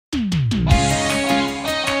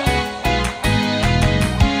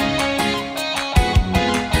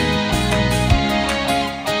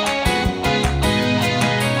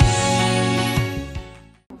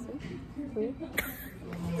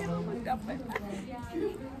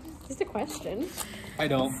Just a question. I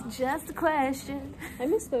don't. It's just a question. I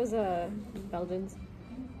miss those Belgians.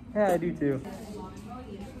 Yeah, I do too.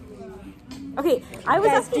 Okay, I was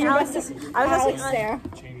asking Alex. I was asking Sarah.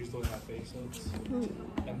 Changes the way my face looks.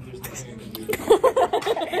 And there's nothing I can do.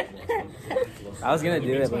 I was gonna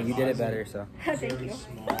do it, but you did it better, so. Thank you.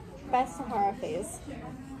 Best Sahara phase.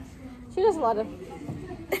 She does a lot of.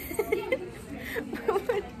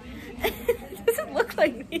 It doesn't look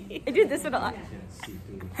like me. I do this a lot.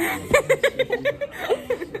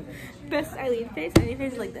 Best Eileen face. Eileen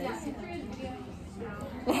face is like this.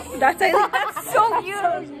 That's Eileen. That's so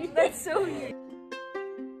you. That's so you.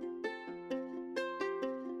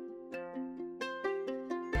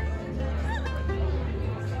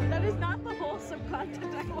 That is not the wholesome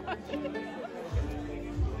content I want.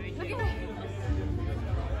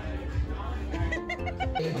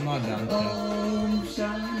 I'm not down to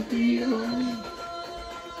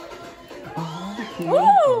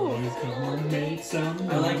Woo! I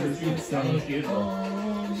like her theme song. It's beautiful.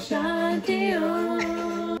 And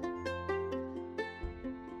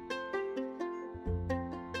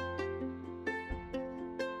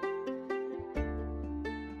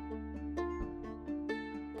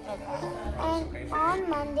on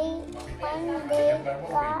Monday, when they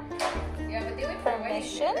got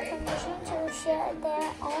permission to share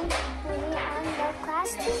their own movie on the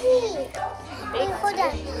class TV. Wait, hold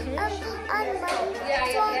on. On Monday,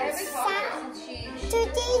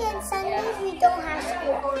 Saturday and Sundays we don't have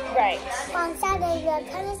school. Right. On Saturday we have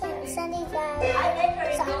tennis and Sunday we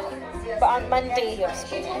have soccer. But on Monday you have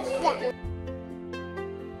school. Yeah.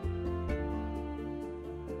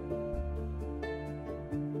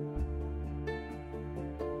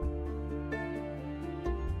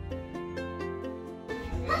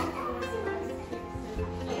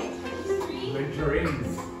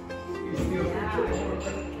 Victorines.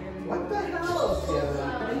 What the hell?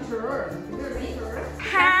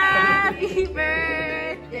 Happy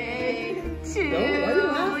birthday to you.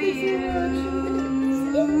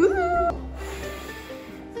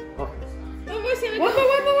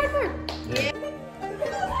 One more.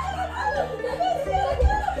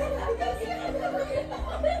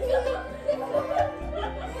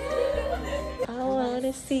 I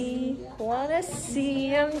wanna see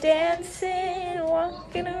him dancing,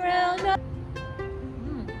 walking around.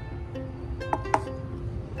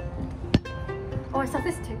 Oh, I saw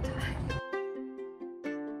this TikTok.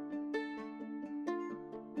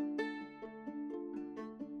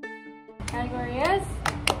 Category is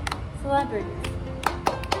celebrities.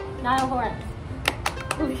 Niall Horan,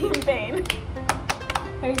 Liam Payne,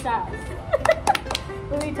 Harry Styles,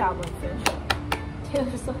 Louis Tomlinson,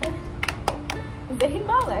 Taylor Swift, Zayn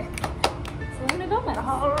Malik, Selena Gomez,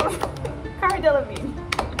 Cara Delevingne.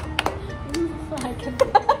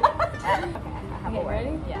 Okay,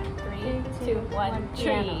 ready? Yeah. 3, 2, 1.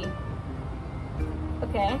 Tree.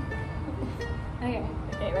 Okay. Okay,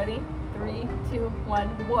 ready? 3, 2,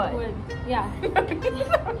 1. Wood. Yeah. That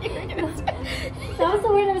was the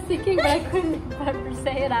word I was thinking, but I couldn't ever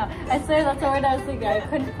say it out. I swear that's the word I was thinking. I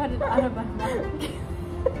couldn't put it out of my mouth.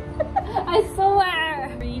 I swear.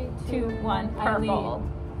 3, 2, 1. Purple.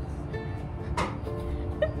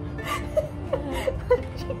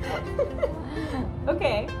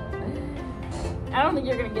 Okay. I don't think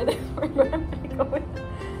you're gonna get this word, but I'm gonna go with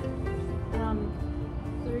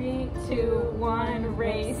 3, 2, 1.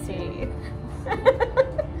 Racy.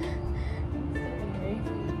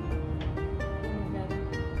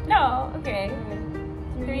 No. Okay.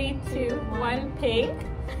 3, 2, 1. Pink.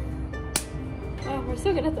 Oh, we're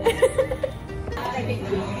so good at this. Are you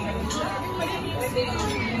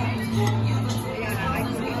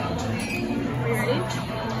ready?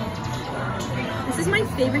 This is my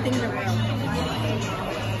favorite thing in the world.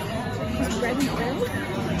 This red and oil.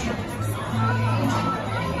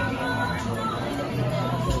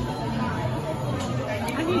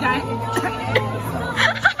 Have you died?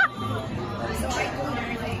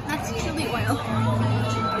 That's chili oil.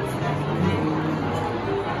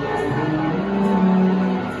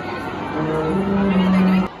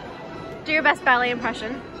 Do your best ballet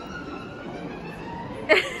impression.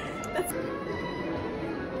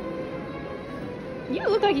 You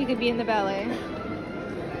look like you could be in the ballet.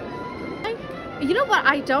 You know what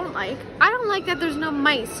I don't like? I don't like that there's no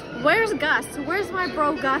mice. Where's Gus? Where's my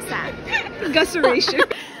bro Gus at? Gusseration.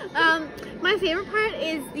 My favorite part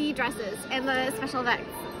is the dresses and the special effects.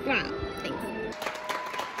 Wow. Thanks.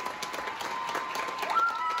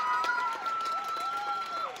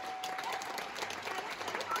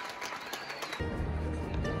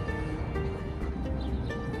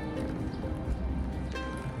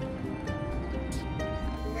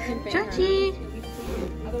 Chachi!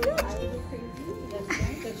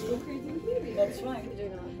 That's right.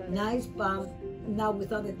 Nice bump. Now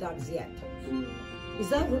without the dogs yet. Is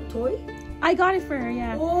that her toy? I got it for her,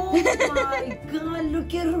 yeah. Oh my god,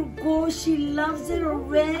 look at her go. She loves it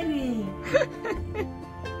already.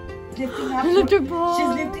 Lifting up Lift her paw.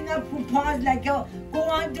 She's lifting up her paws like, oh, go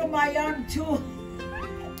under my arm too.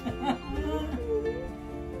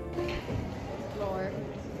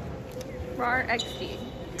 Roar XD.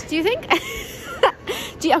 Do you think?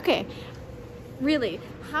 Okay, really?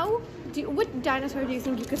 What dinosaur do you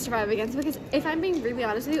think you could survive against? Because if I'm being really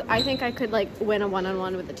honest with you, I think I could like win a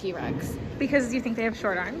one-on-one with the T-Rex. Because you think they have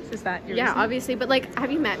short arms? Is that your reason? Obviously, but like,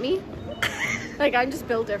 have you met me? Like, I'm just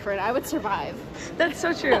built different. I would survive. That's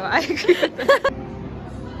so true. I agree with that.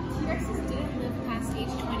 T-Rexes didn't live past age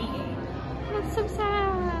 28. That's so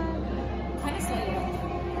sad. Kind of slow.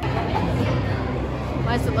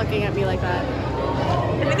 Why is it looking at me like that?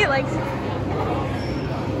 I think it likes